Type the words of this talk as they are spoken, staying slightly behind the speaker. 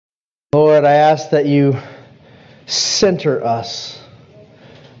Lord, I ask that you center us.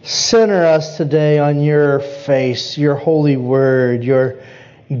 Center us today on your face, your holy word, your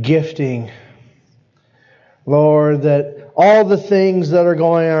gifting. Lord, that all the things that are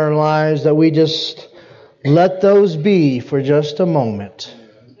going on in our lives, that we just let those be for just a moment.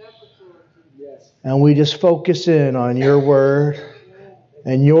 And we just focus in on your word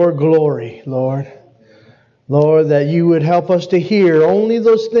and your glory, Lord. Lord, that you would help us to hear only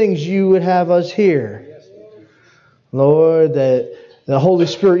those things you would have us hear. Lord, that the Holy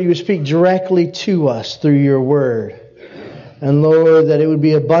Spirit, you would speak directly to us through your word. And Lord, that it would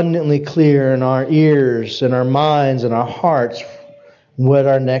be abundantly clear in our ears and our minds and our hearts what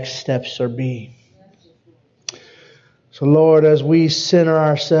our next steps are be. So Lord, as we center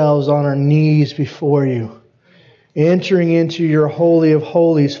ourselves on our knees before you, entering into your holy of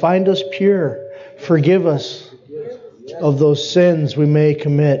holies, find us pure. Forgive us of those sins we may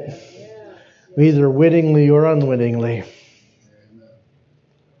commit, either wittingly or unwittingly.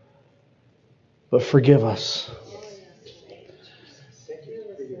 But forgive us.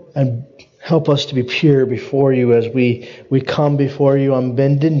 And help us to be pure before you as we come before you on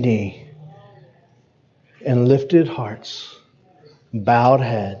bended knee and lifted hearts, bowed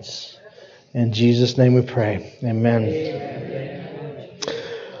heads. In Jesus' name we pray. Amen.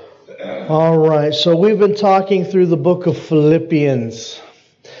 All right, so we've been talking through the book of Philippians.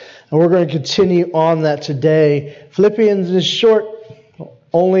 And we're going to continue on that today. Philippians is short.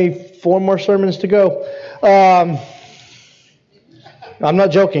 Only 4 more sermons to go. I'm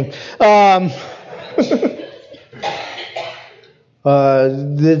not joking. But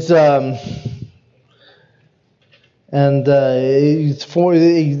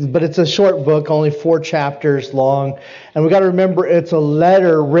it's a short book, only 4 chapters long. And we got to remember it's a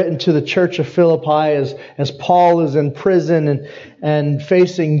letter written to the church of Philippi as Paul is in prison and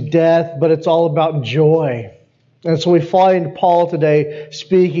facing death, but it's all about joy. And so we find Paul today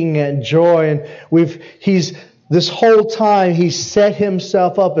speaking at joy, and this whole time he set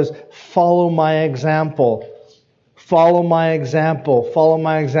himself up as follow my example. Follow my example. Follow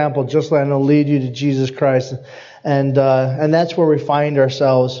my example, just like I'll lead you to Jesus Christ. And that's where we find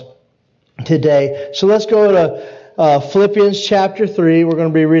ourselves today. So let's go to Philippians chapter 3. We're going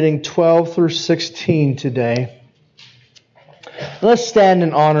to be reading 12 through 16 today. Let's stand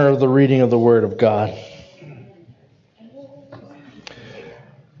in honor of the reading of the Word of God.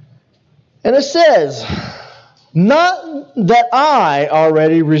 And it says, not that I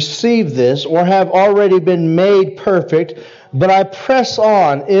already received this or have already been made perfect, but I press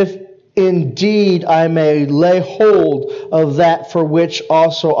on, if indeed I may lay hold of that for which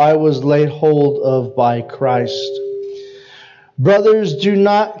also I was laid hold of by Christ. Brothers, do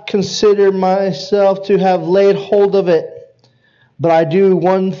not consider myself to have laid hold of it, but I do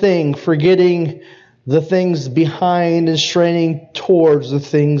one thing, forgetting the things behind and straining towards the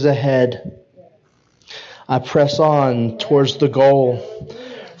things ahead. I press on towards the goal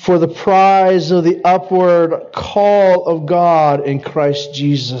for the prize of the upward call of God in Christ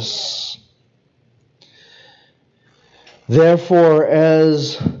Jesus. Therefore,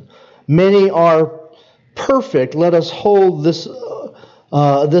 as many are perfect, let us hold this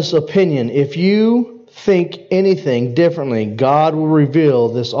opinion. If you think anything differently, God will reveal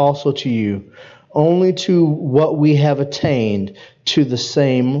this also to you. Only to what we have attained, to the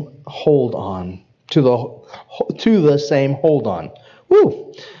same hold on. To the same hold on.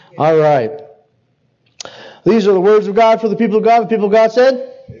 Woo! All right. These are the words of God for the people of God. The people of God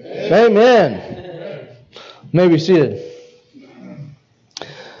said, Amen. Amen. May be seated.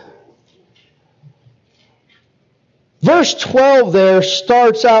 Verse 12 there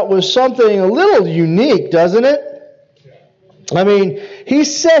starts out with something a little unique, doesn't it? I mean, he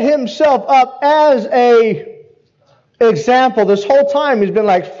set himself up as a example. This whole time he's been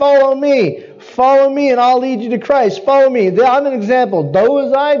like, follow me, and I'll lead you to Christ. Follow me. I'm an example. Do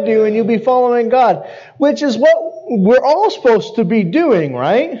as I do, and you'll be following God. Which is what we're all supposed to be doing,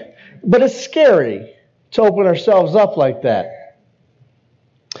 right? But it's scary to open ourselves up like that.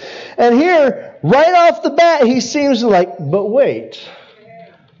 And here, right off the bat, he seems like, but wait,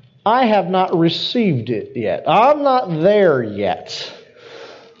 I have not received it yet. I'm not there yet.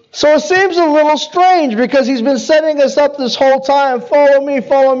 So it seems a little strange because he's been setting us up this whole time. Follow me,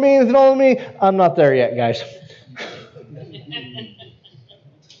 follow me, follow me. I'm not there yet, guys.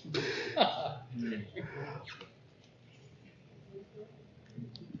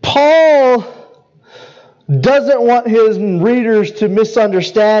 Paul doesn't want his readers to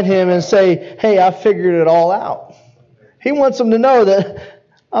misunderstand him and say, hey, I figured it all out. He wants them to know that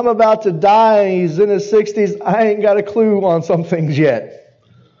I'm about to die. He's in his 60s. I ain't got a clue on some things yet.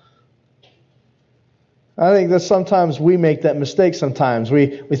 I think that sometimes we make that mistake sometimes.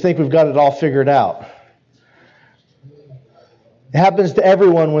 We think we've got it all figured out. It happens to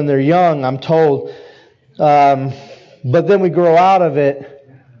everyone when they're young, I'm told. But then we grow out of it.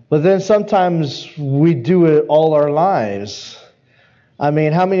 But then sometimes we do it all our lives. I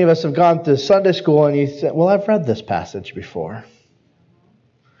mean, how many of us have gone to Sunday school and you say, well, I've read this passage before.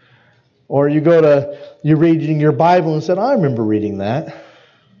 Or you're reading your Bible and said, I remember reading that.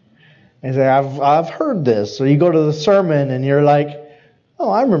 And you say, I've heard this. Or you go to the sermon and you're like, oh,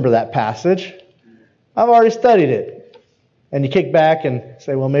 I remember that passage. I've already studied it. And you kick back and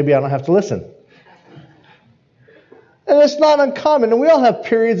say, well, maybe I don't have to listen. And it's not uncommon. And we all have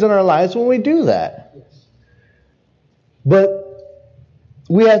periods in our lives when we do that. But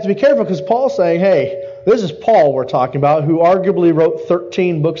we have to be careful because Paul's saying, hey, this is Paul we're talking about, who arguably wrote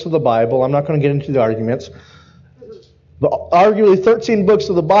 13 books of the Bible. I'm not going to get into the arguments. But arguably 13 books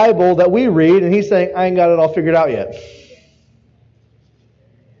of the Bible that we read, and he's saying, I ain't got it all figured out yet.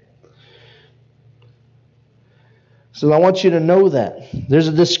 So I want you to know that. There's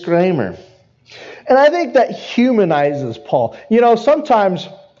a disclaimer. And I think that humanizes Paul. You know, sometimes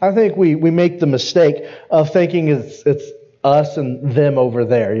I think we make the mistake of thinking it's us and them over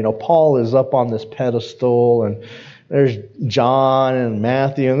there. You know, Paul is up on this pedestal, and there's John and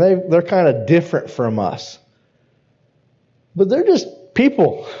Matthew, and they're kind of different from us. But they're just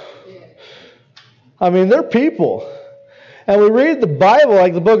people. I mean, they're people. And we read the Bible,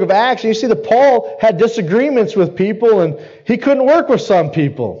 like the book of Acts, and you see that Paul had disagreements with people, and he couldn't work with some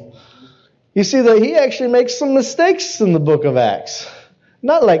people. You see that he actually makes some mistakes in the book of Acts.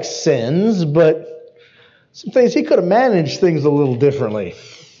 Not like sins, but some things he could have managed things a little differently.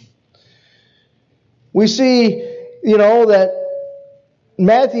 We see, you know, that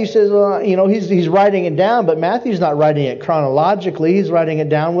Matthew says, well, you know, he's writing it down, but Matthew's not writing it chronologically. He's writing it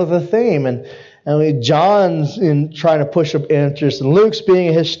down with a theme. And John's in trying to push up interest, and Luke's being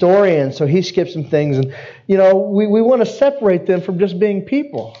a historian, so he skips some things. And, you know, we want to separate them from just being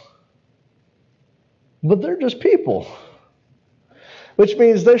people. But they're just people. Which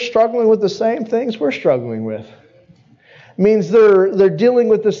means they're struggling with the same things we're struggling with. It means they're dealing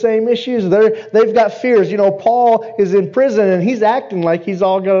with the same issues. They've got fears. You know, Paul is in prison and he's acting like he's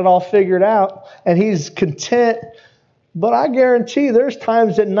all got it all figured out and he's content. But I guarantee there's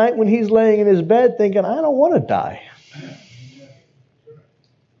times at night when he's laying in his bed thinking, I don't want to die.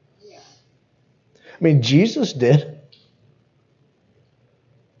 I mean, Jesus did.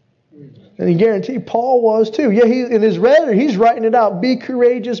 And I guarantee Paul was too. Yeah, in his letter, he's writing it out. Be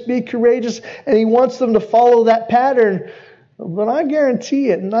courageous, be courageous. And he wants them to follow that pattern. But I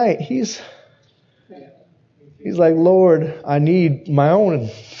guarantee at night, he's like, Lord, I need my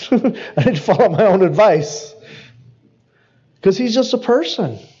own. I need to follow my own advice. Because he's just a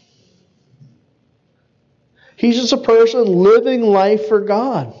person. He's just a person living life for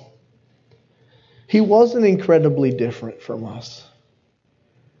God. He wasn't incredibly different from us.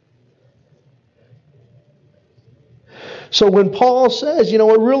 So when Paul says, you know,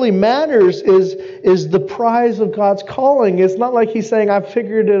 what really matters is the prize of God's calling. It's not like he's saying, I've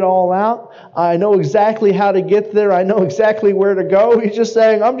figured it all out. I know exactly how to get there. I know exactly where to go. He's just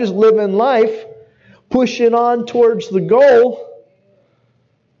saying, I'm just living life, pushing on towards the goal,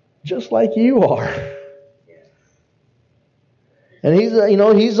 just like you are. And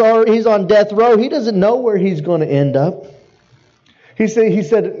he's on death row. He doesn't know where he's going to end up. He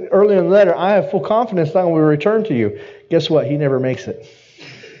said earlier in the letter, I have full confidence that I will return to you. Guess what? He never makes it.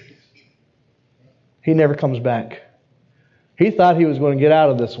 He never comes back. He thought he was going to get out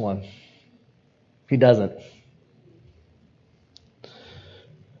of this one. He doesn't.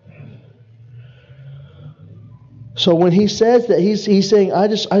 So when he says that, he's saying, I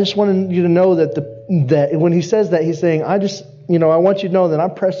just wanted you to know that when he says that, he's saying, I want you to know that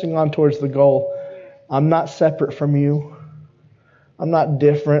I'm pressing on towards the goal. I'm not separate from you. I'm not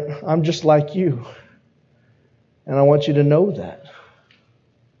different. I'm just like you. And I want you to know that.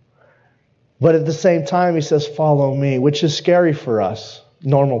 But at the same time, he says, follow me, which is scary for us,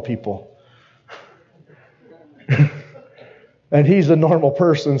 normal people. And he's a normal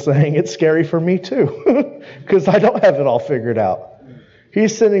person saying, it's scary for me too, because I don't have it all figured out.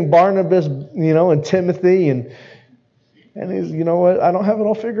 He's sending Barnabas, and Timothy, and he's, you know what, I don't have it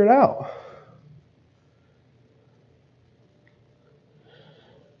all figured out.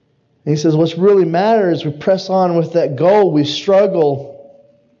 And he says, what's really matters is we press on with that goal. We struggle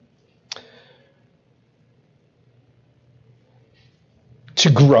to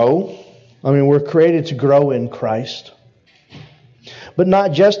grow. I mean, we're created to grow in Christ. But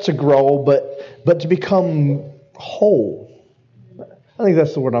not just to grow, but to become whole. I think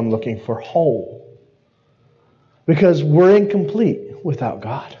that's the word I'm looking for, whole. Because we're incomplete without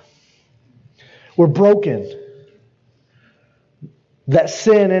God. We're broken. That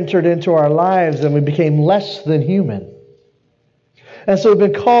sin entered into our lives and we became less than human. And so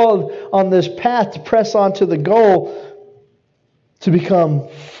we've been called on this path to press on to the goal to become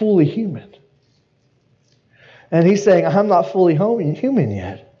fully human. And he's saying, I'm not fully human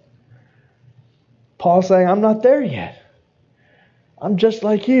yet. Paul's saying, I'm not there yet. I'm just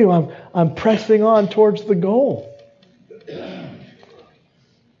like you. I'm pressing on towards the goal.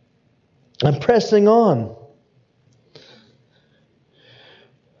 I'm pressing on.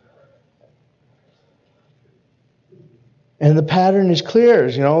 And the pattern is clear,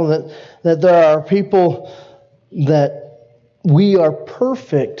 that there are people that we are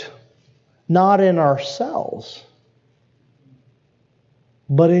perfect, not in ourselves,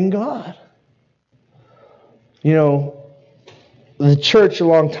 but in God. The church a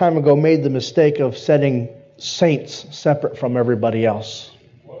long time ago made the mistake of setting saints separate from everybody else.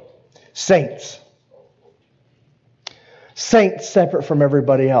 Saints. Saints separate from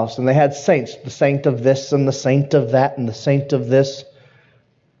everybody else. And they had saints, the saint of this and the saint of that and the saint of this.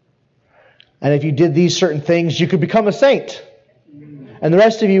 And if you did these certain things, you could become a saint. And the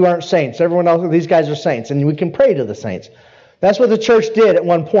rest of you aren't saints. Everyone else, these guys are saints. And we can pray to the saints. That's what the church did at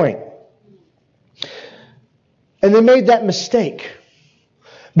one point. And they made that mistake.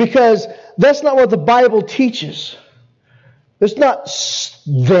 Because that's not what the Bible teaches. It's not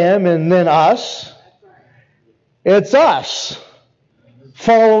them and then us. It's us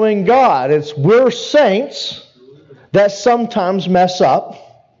following God. We're saints that sometimes mess up.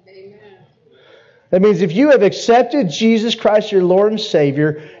 That means if you have accepted Jesus Christ, your Lord and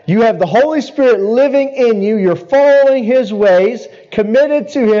Savior, you have the Holy Spirit living in you, you're following His ways, committed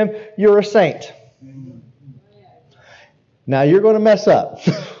to Him, you're a saint. Now you're going to mess up.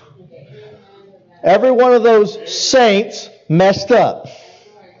 Every one of those saints messed up.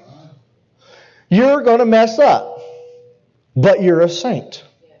 You're going to mess up, but you're a saint.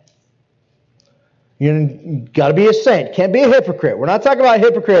 You've got to be a saint. Can't be a hypocrite. We're not talking about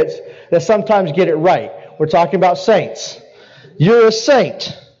hypocrites that sometimes get it right. We're talking about saints. You're a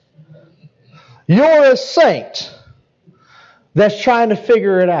saint. You're a saint that's trying to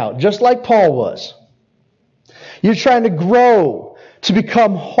figure it out, just like Paul was. You're trying to grow to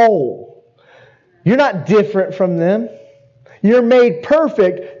become whole. You're not different from them. You're made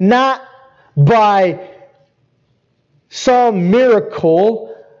perfect, not by some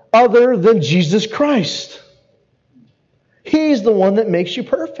miracle other than Jesus Christ. He's the one that makes you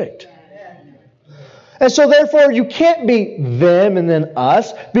perfect. And so therefore you can't be them and then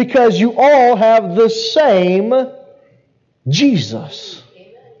us, because you all have the same Jesus.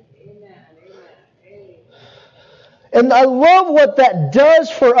 And I love what that does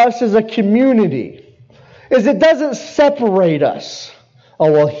for us as a community, is it doesn't separate us.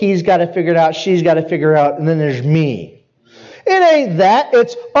 Oh, well, he's got to figure it out, she's got to figure it out, and then there's me. It ain't that.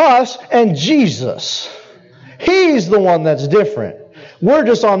 It's us and Jesus. He's the one that's different. We're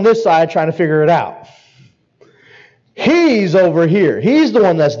just on this side trying to figure it out. He's over here. He's the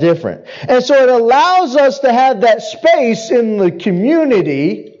one that's different. And so it allows us to have that space in the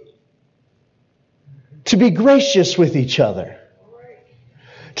community to be gracious with each other.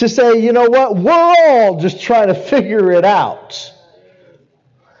 To say, you know what? We're all just trying to figure it out.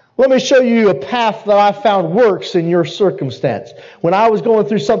 Let me show you a path that I found works in your circumstance. When I was going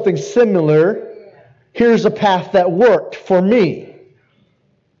through something similar, here's a path that worked for me.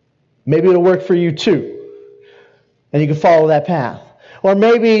 Maybe it'll work for you too. And you can follow that path. Or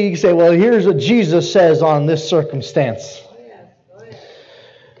maybe you can say, well, here's what Jesus says on this circumstance.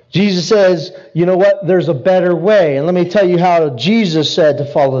 Jesus says, you know what? There's a better way. And let me tell you how Jesus said to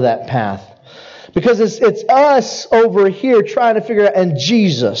follow that path. Because it's us over here trying to figure out, and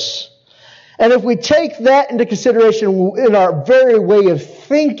Jesus. And if we take that into consideration in our very way of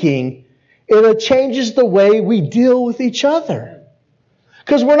thinking, it changes the way we deal with each other.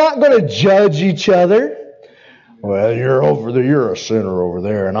 Because we're not going to judge each other. Well, you're over there, you're a sinner over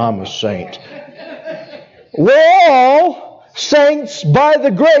there, and I'm a saint. We're all saints by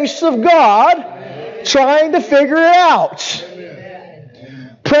the grace of God, trying to figure it out.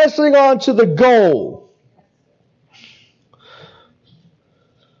 Pressing on to the goal.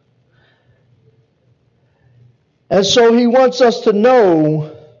 And so he wants us to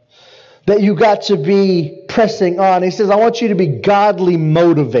know that you got to be pressing on. He says, I want you to be godly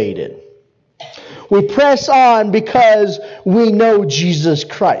motivated. We press on because we know Jesus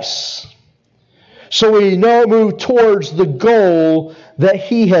Christ. So we move towards the goal that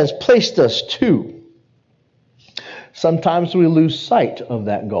He has placed us to. Sometimes we lose sight of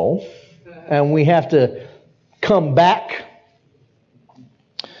that goal, and we have to come back.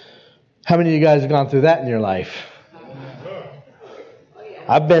 How many of you guys have gone through that in your life?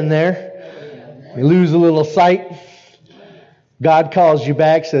 I've been there. You lose a little sight. God calls you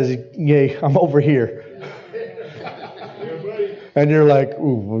back, says, "Yeah, I'm over here." And you're like,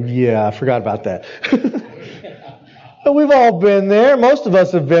 "Ooh, yeah, I forgot about that." But we've all been there. Most of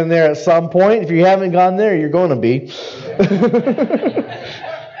us have been there at some point. If you haven't gone there, you're going to be.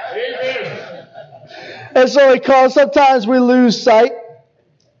 And so he calls, sometimes we lose sight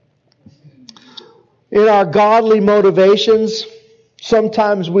in our godly motivations.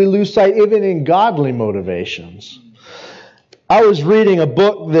 Sometimes we lose sight even in godly motivations. I was reading a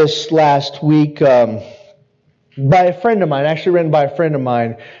book this last week by a friend of mine, actually written by a friend of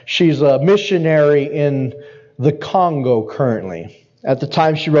mine. She's a missionary in the Congo currently. At the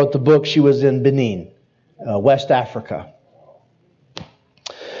time she wrote the book, she was in Benin, West Africa.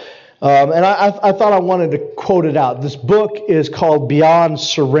 And I thought I wanted to quote it out. This book is called Beyond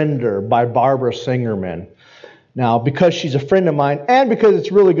Surrender by Barbara Singerman. Now, because she's a friend of mine and because it's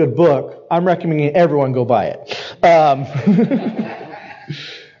a really good book, I'm recommending everyone go buy it.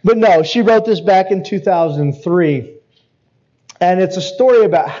 But no, she wrote this back in 2003. And it's a story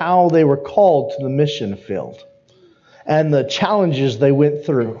about how they were called to the mission field and the challenges they went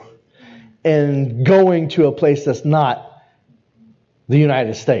through in going to a place that's not the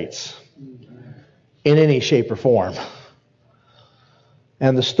United States in any shape or form.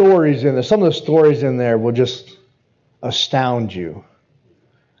 And the stories in there, some of the stories in there will just astound you.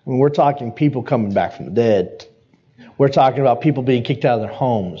 I mean, we're talking people coming back from the dead. We're talking about people being kicked out of their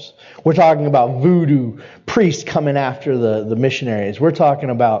homes. We're talking about voodoo priests coming after the missionaries. We're talking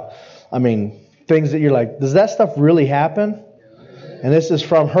about, things that you're like, does that stuff really happen? And this is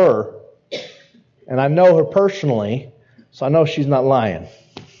from her. And I know her personally, so I know she's not lying.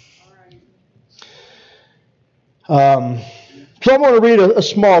 So I'm going to read a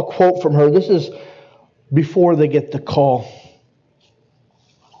small quote from her. This is before they get the call.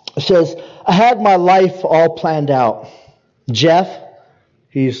 It says, "I had my life all planned out. Jeff,"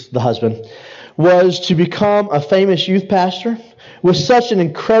 he's the husband, "was to become a famous youth pastor with such an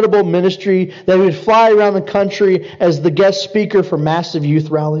incredible ministry that he would fly around the country as the guest speaker for massive youth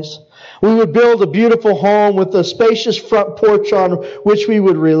rallies. We would build a beautiful home with a spacious front porch on which we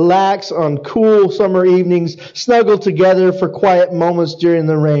would relax on cool summer evenings, snuggle together for quiet moments during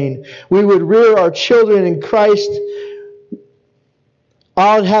the rain. We would rear our children in Christ.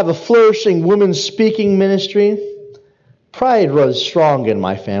 I'd have a flourishing women's speaking ministry. Pride was strong in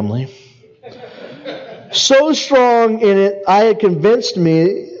my family. So strong in it, it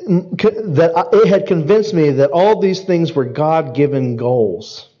had convinced me that all these things were God-given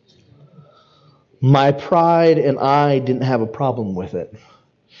goals. My pride and I didn't have a problem with it,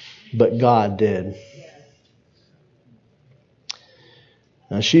 but God did."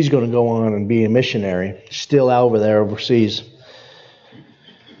 Now she's going to go on and be a missionary, still over there overseas.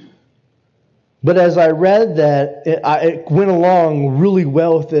 But as I read that, it went along really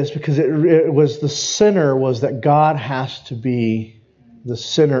well with this because it was the center was that God has to be the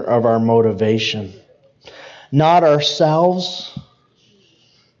center of our motivation, not ourselves.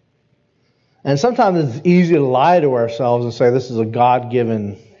 And sometimes it's easy to lie to ourselves and say this is a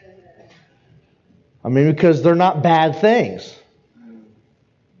God-given, because they're not bad things.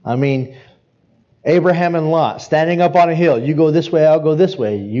 Abraham and Lot standing up on a hill. You go this way, I'll go this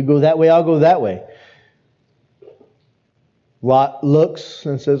way. You go that way, I'll go that way. Lot looks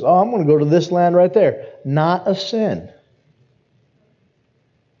and says, "Oh, I'm going to go to this land right there." Not a sin,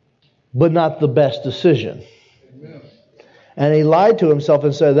 but not the best decision. Amen. And he lied to himself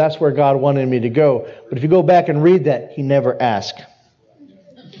and said, "That's where God wanted me to go." But if you go back and read that, he never asked.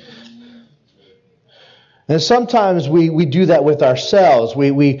 And sometimes we do that with ourselves.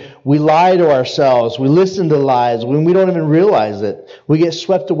 We lie to ourselves. We listen to lies when we don't even realize it. We get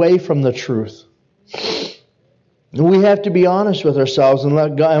swept away from the truth. And we have to be honest with ourselves and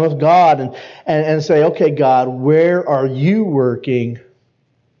with God and say, "Okay, God, where are you working?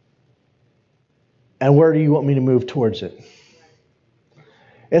 And where do you want me to move towards it?"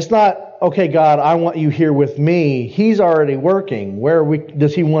 It's not, "Okay, God, I want you here with me." He's already working. Where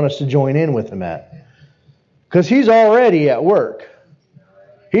does he want us to join in with him at? Because he's already at work.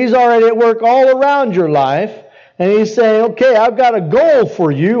 He's already at work all around your life. And he's saying, "Okay, I've got a goal for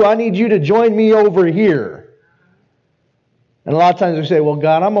you. I need you to join me over here." And a lot of times we say, "Well,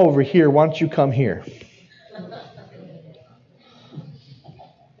 God, I'm over here. Why don't you come here?"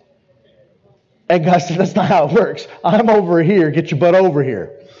 And God said, "That's not how it works. I'm over here. Get your butt over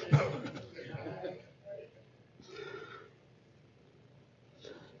here."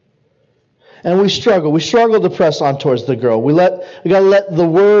 And we struggle. We struggle to press on towards the goal. We got to let the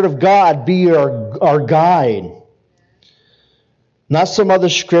Word of God be our guide. Not some other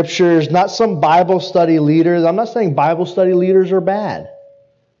scriptures, not some Bible study leaders. I'm not saying Bible study leaders are bad.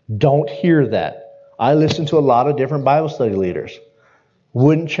 Don't hear that. I listen to a lot of different Bible study leaders.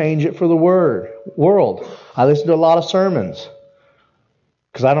 Wouldn't change it for the world. I listen to a lot of sermons.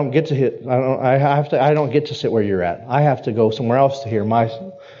 Because I don't get to hit. I don't get to sit where you're at. I have to go somewhere else to hear my.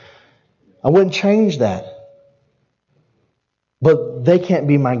 I wouldn't change that. But they can't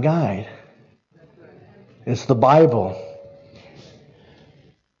be my guide. It's the Bible.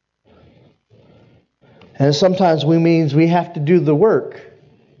 And sometimes means we have to do the work.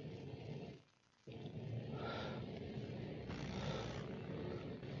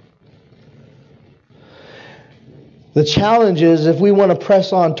 The challenge is if we want to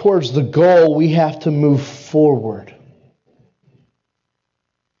press on towards the goal, we have to move forward.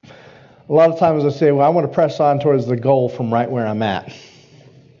 A lot of times I say, well, I want to press on towards the goal from right where I'm at.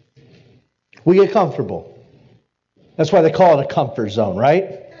 We get comfortable. That's why they call it a comfort zone,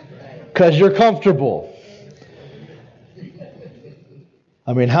 right? Because you're comfortable.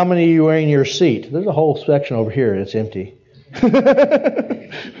 I mean, how many of you are in your seat? There's a whole section over here that's empty.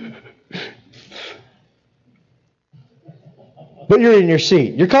 But you're in your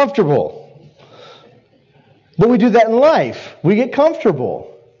seat. You're comfortable. But we do that in life. We get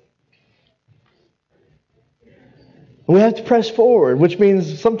comfortable. We have to press forward, which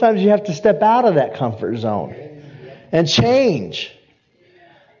means sometimes you have to step out of that comfort zone and change.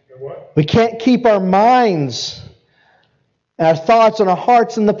 We can't keep our minds, our thoughts, and our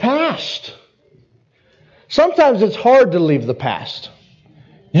hearts in the past. Sometimes it's hard to leave the past.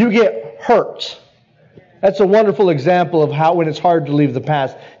 You get hurt. That's a wonderful example of how when it's hard to leave the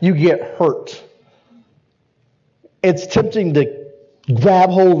past, you get hurt. It's tempting to grab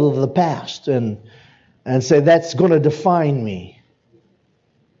hold of the past and say, that's going to define me.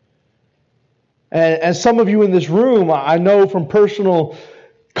 And some of you in this room, I know from personal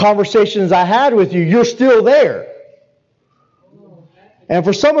conversations I had with you, you're still there. And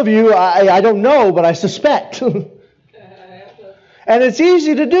for some of you, I don't know, but I suspect. And it's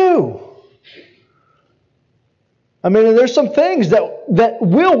easy to do. I mean, there's some things that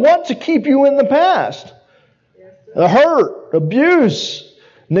will want to keep you in the past. The hurt, abuse,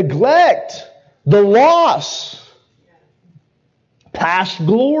 neglect, the loss, past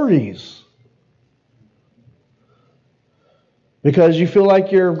glories. Because you feel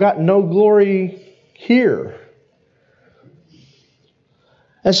like you've got no glory here.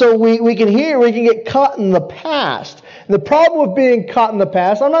 And so we can get caught in the past. And the problem with being caught in the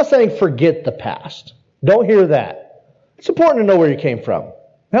past, I'm not saying forget the past. Don't hear that. It's important to know where you came from.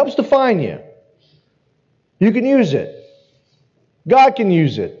 It helps define you. You can use it. God can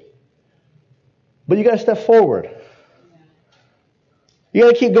use it. But you got to step forward. You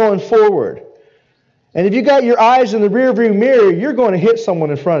got to keep going forward. And if you got your eyes in the rearview mirror, you're going to hit someone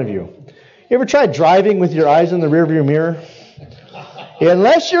in front of you. You ever tried driving with your eyes in the rearview mirror?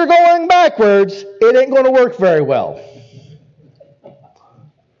 Unless you're going backwards, it ain't going to work very well.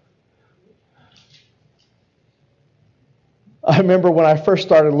 I remember when I first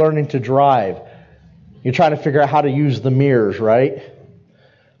started learning to drive, you're trying to figure out how to use the mirrors, right?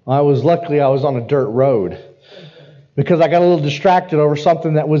 Luckily I was on a dirt road because I got a little distracted over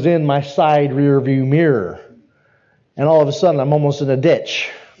something that was in my side rear view mirror. And all of a sudden I'm almost in a ditch.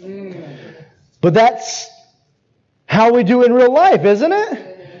 But that's how we do in real life, isn't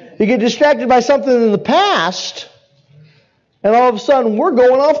it? You get distracted by something in the past, and all of a sudden we're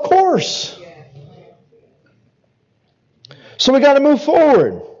going off course. So we got to move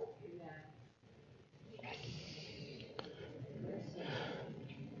forward.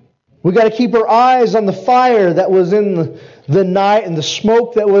 We got to keep our eyes on the fire that was in the night and the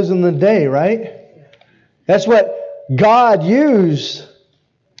smoke that was in the day, right? That's what God used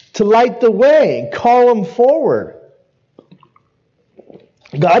to light the way and call them forward.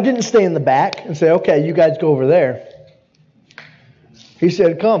 God didn't stay in the back and say, okay, you guys go over there. He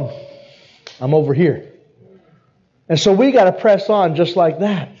said, come, I'm over here. And so we got to press on just like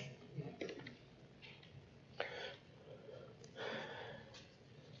that.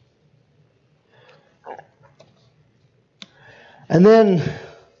 And then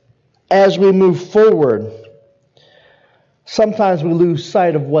as we move forward, sometimes we lose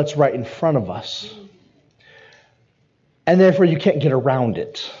sight of what's right in front of us. And therefore you can't get around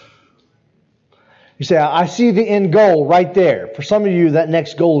it. You say, I see the end goal right there. For some of you, that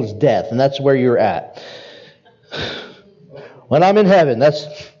next goal is death, and that's where you're at. When I'm in heaven,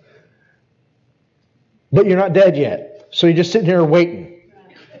 but you're not dead yet. So you're just sitting here waiting.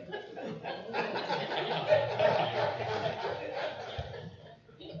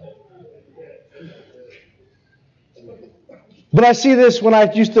 But I see this when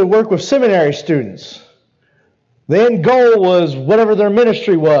I used to work with seminary students. The end goal was whatever their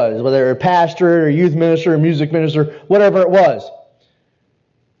ministry was, whether they're a pastor or youth minister or music minister, whatever it was.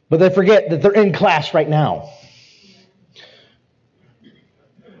 But they forget that they're in class right now.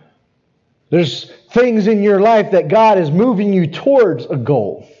 There's things in your life that God is moving you towards a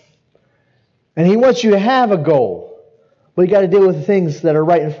goal. And He wants you to have a goal. But you got to deal with the things that are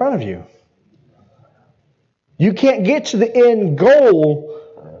right in front of you. You can't get to the end goal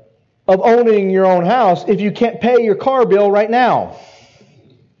of owning your own house if you can't pay your car bill right now.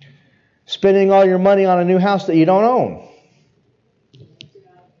 Spending all your money on a new house that you don't own.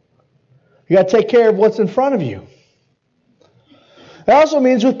 You got to take care of what's in front of you. It also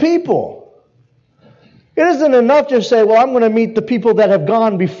means with people. It isn't enough to say, well, I'm going to meet the people that have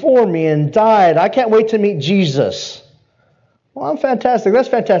gone before me and died. I can't wait to meet Jesus. Well, I'm fantastic. That's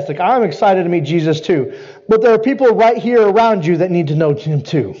fantastic. I'm excited to meet Jesus too. But there are people right here around you that need to know Him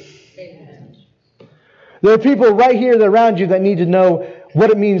too. Amen. There are people right here around you that need to know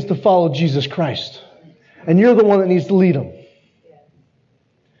what it means to follow Jesus Christ. And you're the one that needs to lead them.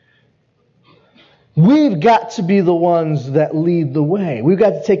 We've got to be the ones that lead the way. We've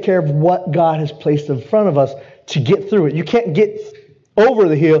got to take care of what God has placed in front of us to get through it. You can't get over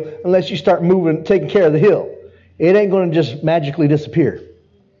the hill unless you start moving, taking care of the hill. It ain't going to just magically disappear.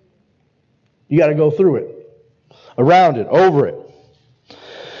 You got to go through it, around it, over it.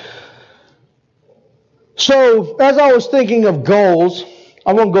 So, as I was thinking of goals,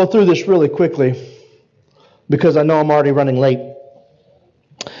 I won't go through this really quickly because I know I'm already running late.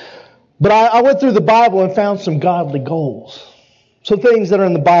 But I went through the Bible and found some godly goals. Some things that are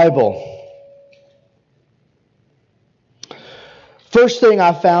in the Bible. First thing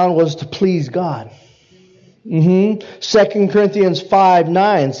I found was to please God. 2 Corinthians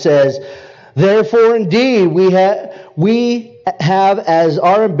 5:9 says, therefore indeed we have as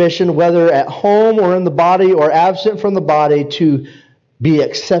our ambition, whether at home or in the body or absent from the body, to be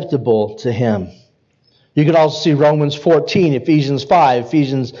acceptable to Him. You can also see Romans 14, Ephesians 5,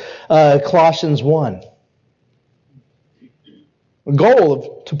 Colossians 1. A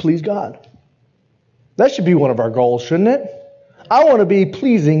goal to please God. That should be one of our goals, shouldn't it? I want to be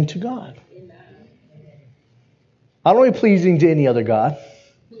pleasing to God. I don't want to be pleasing to any other God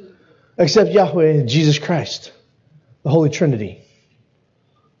except Yahweh, Jesus Christ, the Holy Trinity.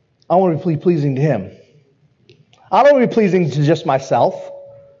 I want to be pleasing to Him. I don't want to be pleasing to just myself.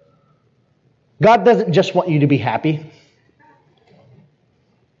 God doesn't just want you to be happy.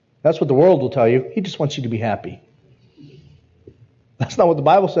 That's what the world will tell you. He just wants you to be happy. That's not what the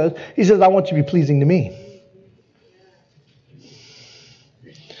Bible says. He says, I want you to be pleasing to me.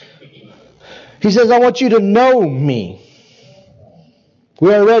 He says, I want you to know me. We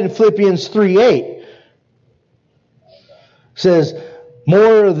already read in Philippians 3:8. It says,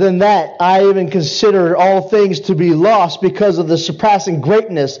 more than that, I even consider all things to be lost because of the surpassing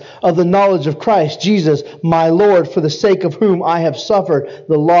greatness of the knowledge of Christ Jesus, my Lord, for the sake of whom I have suffered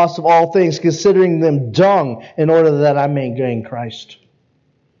the loss of all things, considering them dung, in order that I may gain Christ.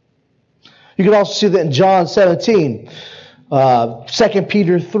 You can also see that in John 17, 2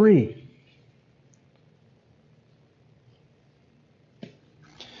 Peter 3.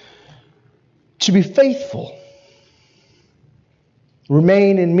 To be faithful.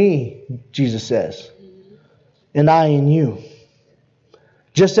 Remain in me, Jesus says, and I in you.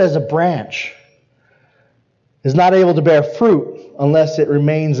 Just as a branch is not able to bear fruit unless it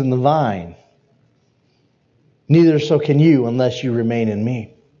remains in the vine, neither so can you unless you remain in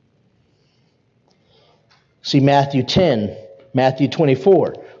me. See Matthew 10, Matthew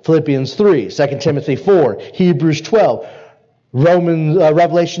 24, Philippians 3, 2 Timothy 4, Hebrews 12,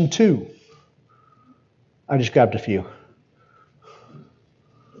 Revelation 2. I just grabbed a few.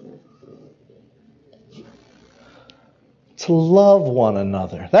 To love one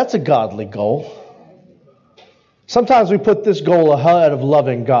another. That's a godly goal. Sometimes we put this goal ahead of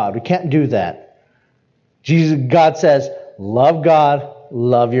loving God. We can't do that. God says, love God,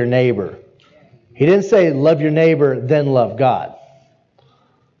 love your neighbor. He didn't say love your neighbor, then love God.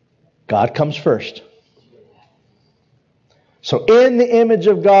 God comes first. So in the image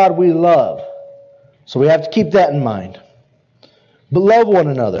of God we love. So we have to keep that in mind. But love one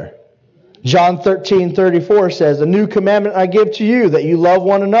another. John 13:34 says, a new commandment I give to you, that you love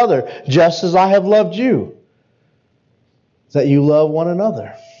one another, just as I have loved you. That you love one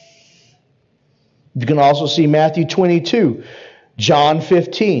another. You can also see Matthew 22, John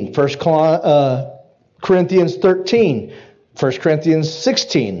 15, 1 Corinthians 13, 1 Corinthians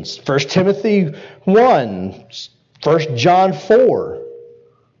 16, 1 Timothy 1, 1 John 4.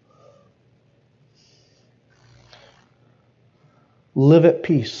 live at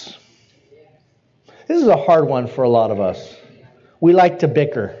peace. This is a hard one for a lot of us. We like to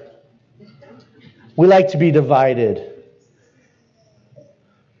bicker. We like to be divided.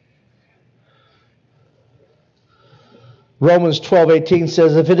 Romans 12:18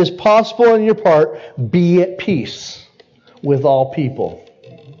 says, if it is possible on your part, be at peace with all people.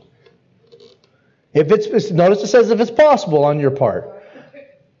 Notice it says if it's possible on your part.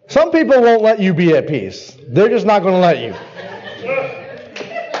 Some people won't let you be at peace. They're just not going to let you.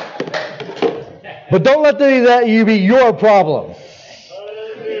 But don't let that you be your problem.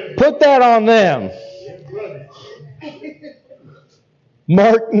 Put that on them.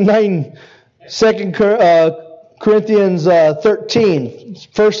 Mark 9, 2 Corinthians 13,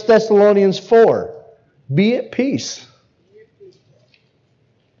 1 Thessalonians 4. Be at peace.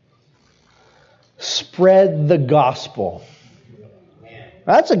 Spread the gospel.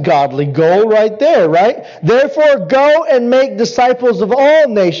 That's a godly goal right there, right? Therefore, go and make disciples of all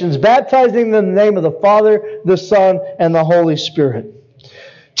nations, baptizing them in the name of the Father, the Son, and the Holy Spirit,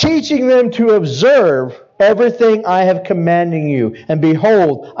 teaching them to observe everything I have commanded you. And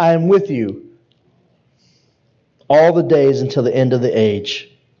behold, I am with you all the days until the end of the age.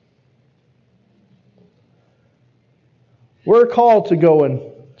 We're called to go and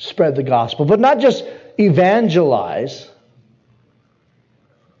spread the gospel, but not just evangelize,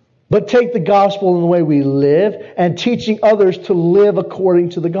 but take the gospel in the way we live and teaching others to live according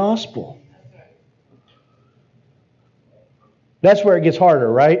to the gospel. That's where it gets harder,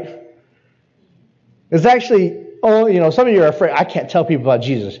 right? It's actually, some of you are afraid, I can't tell people about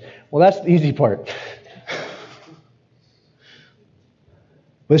Jesus. Well, that's the easy part.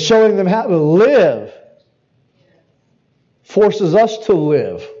 But showing them how to live forces us to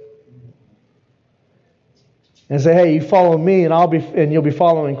live. And say, hey, you follow me and you'll be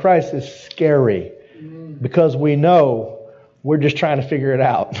following Christ is scary. Because we know we're just trying to figure it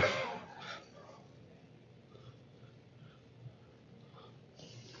out.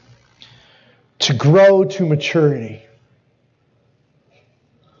 To grow to maturity.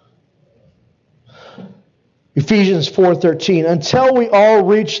 Ephesians 4:13, until we all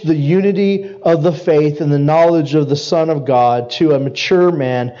reach the unity of the faith and the knowledge of the Son of God, to a mature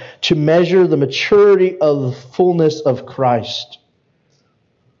man, to measure the maturity of the fullness of Christ.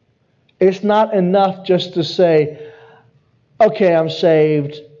 It's not enough just to say, okay, I'm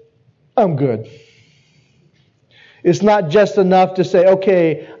saved, I'm good. It's not just enough to say,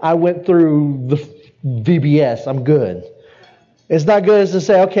 okay, I went through the VBS, I'm good. It's not good as to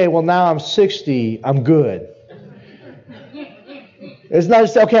say, okay, well now I'm 60, I'm good. It's not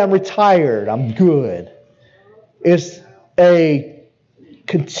just, okay, I'm retired, I'm good. It's a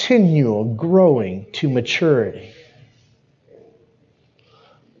continual growing to maturity.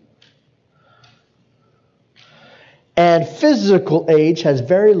 And physical age has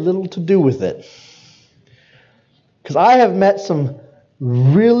very little to do with it. Because I have met some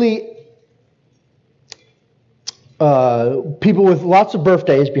really people with lots of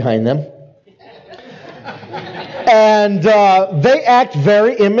birthdays behind them. And they act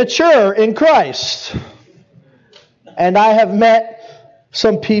very immature in Christ. And I have met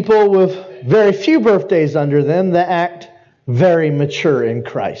some people with very few birthdays under them that act very mature in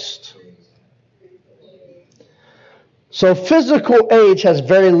Christ. So physical age has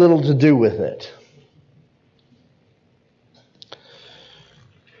very little to do with it.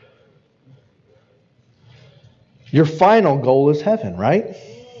 Your final goal is heaven, right?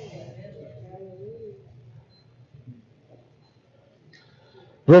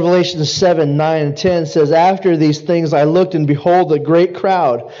 Revelation 7, 9, and 10 says, after these things I looked, and behold, a great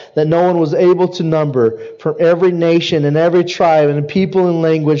crowd that no one was able to number, from every nation and every tribe and people and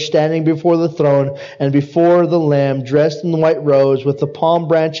language, standing before the throne and before the Lamb, dressed in white robes, with the palm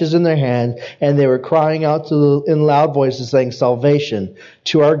branches in their hand, and they were crying out in loud voices, saying, salvation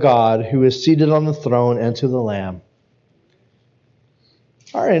to our God, who is seated on the throne, and to the Lamb.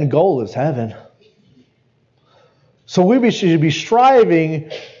 Our end goal is heaven. So we should be striving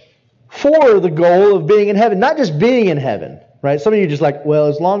for the goal of being in heaven. Not just being in heaven, right? Some of you are just like, well,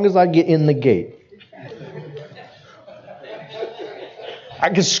 as long as I get in the gate.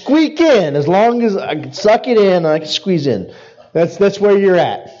 I can squeak in as long as I can suck it in and I can squeeze in. That's where you're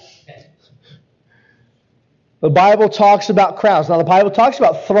at. The Bible talks about crowns. Now, the Bible talks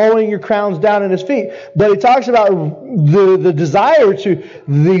about throwing your crowns down at His feet, but it talks about the desire to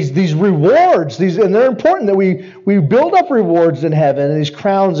these rewards. And they're important that we build up rewards in heaven and these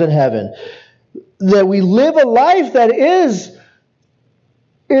crowns in heaven. That we live a life that is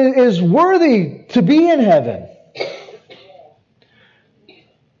worthy to be in heaven.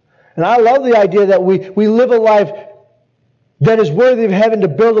 And I love the idea that we live a life that is worthy of heaven to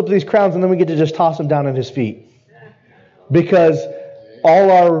build up these crowns, and then we get to just toss them down at His feet. Because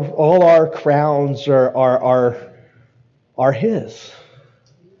all our crowns are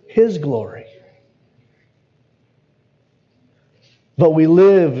His glory. But we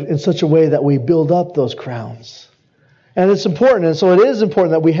live in such a way that we build up those crowns. And it's important. And so it is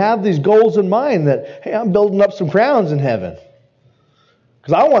important that we have these goals in mind that, hey, I'm building up some crowns in heaven.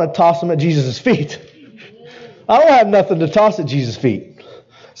 Because I want to toss them at Jesus' feet. I don't have nothing to toss at Jesus' feet.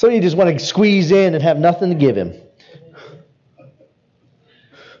 Some of you just want to squeeze in and have nothing to give Him.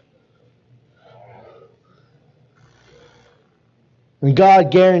 And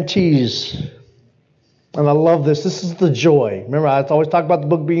God guarantees, and I love this, this is the joy. Remember, I always talk about the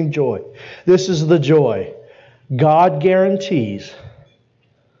book being joy. This is the joy. God guarantees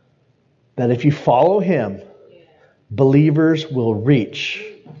that if you follow Him, believers will reach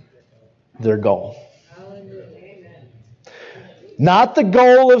their goal. Not the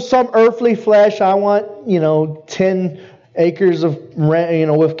goal of some earthly flesh. I want, 10 acres of,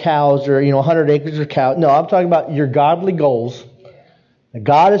 with cows, or, 100 acres of cows. No, I'm talking about your godly goals that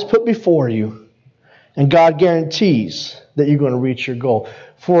God has put before you, and God guarantees that you're going to reach your goal.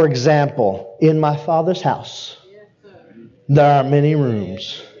 For example, in my Father's house, there are many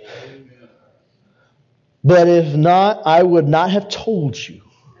rooms. But if not, I would not have told you.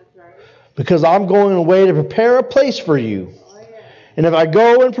 Because I'm going away to prepare a place for you. And if I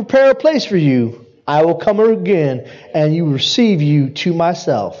go and prepare a place for you, I will come again and you receive you to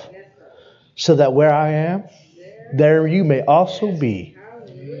myself. So that where I am, there you may also be.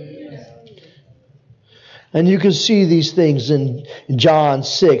 And you can see these things in John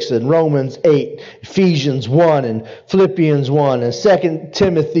 6 and Romans 8, Ephesians 1 and Philippians 1 and 2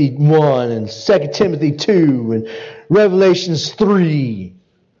 Timothy 1 and 2 Timothy 2 and Revelations 3.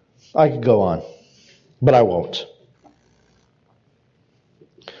 I could go on, but I won't.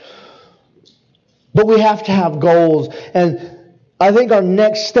 But we have to have goals. And I think our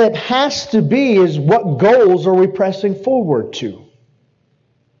next step has to be is what goals are we pressing forward to?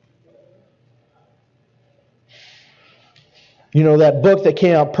 That book that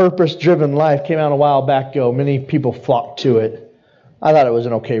came out, Purpose Driven Life, came out a while back ago. Many people flocked to it. I thought it was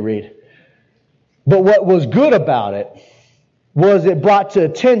an okay read. But what was good about it was it brought to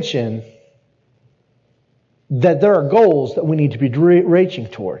attention that there are goals that we need to be reaching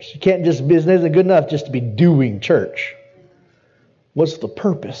towards. You can't just, it isn't good enough just to be doing church. What's the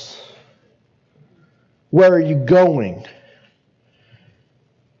purpose? Where are you going?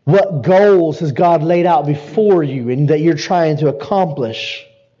 What goals has God laid out before you and that you're trying to accomplish?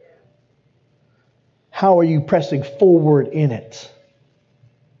 How are you pressing forward in it?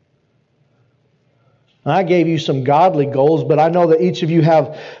 I gave you some godly goals, but I know that each of you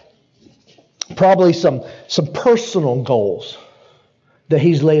have probably some personal goals that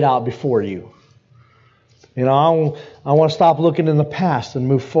He's laid out before you. I want to stop looking in the past and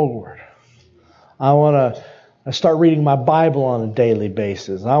move forward. I want to start reading my Bible on a daily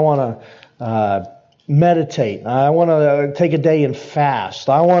basis. I want to meditate. I want to take a day and fast.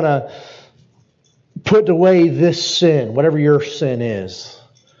 I want to put away this sin, whatever your sin is.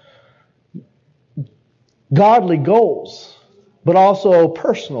 Godly goals, but also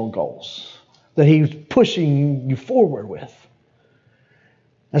personal goals that He's pushing you forward with.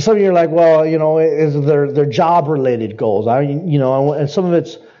 And some of you are like, well, is they're job-related goals. And some of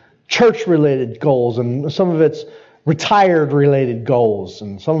it's church-related goals, and some of it's retired-related goals,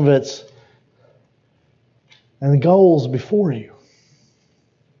 and some of it's the goals before you.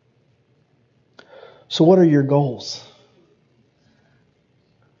 So what are your goals?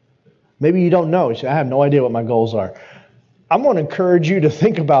 Maybe you don't know. You say, I have no idea what my goals are. I'm going to encourage you to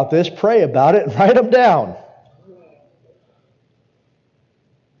think about this, pray about it, and write them down.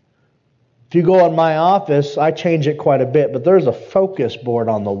 If you go in my office, I change it quite a bit, but there's a focus board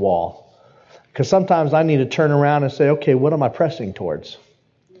on the wall. Because sometimes I need to turn around and say, okay, what am I pressing towards?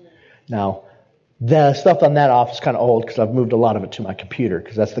 Now, the stuff on that office is kind of old because I've moved a lot of it to my computer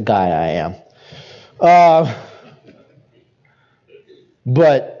because that's the guy I am.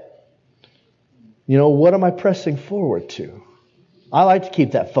 But what am I pressing forward to? I like to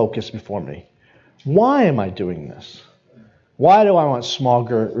keep that focus before me. Why am I doing this? Why do I want small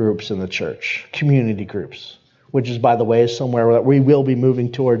groups in the church? Community groups. Which is, by the way, is somewhere that we will be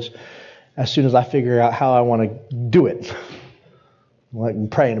moving towards as soon as I figure out how I want to do it. I'm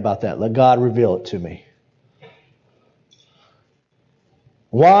praying about that. Let God reveal it to me.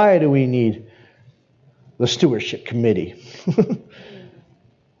 Why do we need the stewardship committee?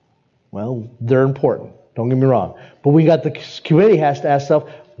 Well, they're important. Don't get me wrong. But the committee has to ask itself,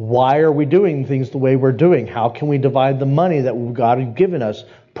 Why are we doing things the way we're doing? How can we divide the money that God has given us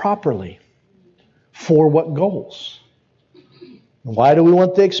properly? For what goals? Why do we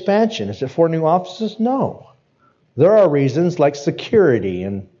want the expansion? Is it for new offices? No. There are reasons like security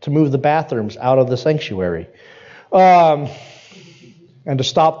and to move the bathrooms out of the sanctuary. And to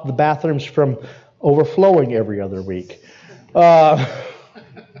stop the bathrooms from overflowing every other week.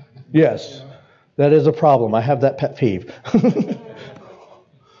 Yes, that is a problem. I have that pet peeve.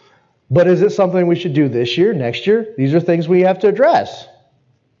 But is it something we should do this year, next year? These are things we have to address.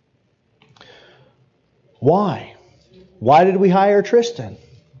 Why? Why did we hire Tristan?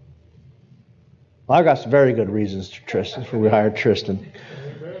 Well, I've got some very good reasons for we hired Tristan.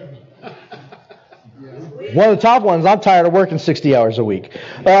 One of the top ones, I'm tired of working 60 hours a week.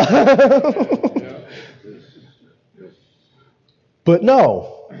 But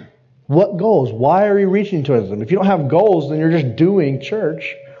no. What goals? Why are you reaching towards them? If you don't have goals, then you're just doing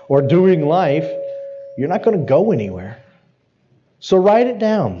church or doing life. You're not going to go anywhere. So write it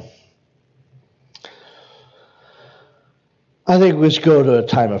down. I think we should go to a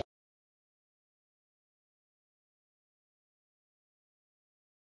time of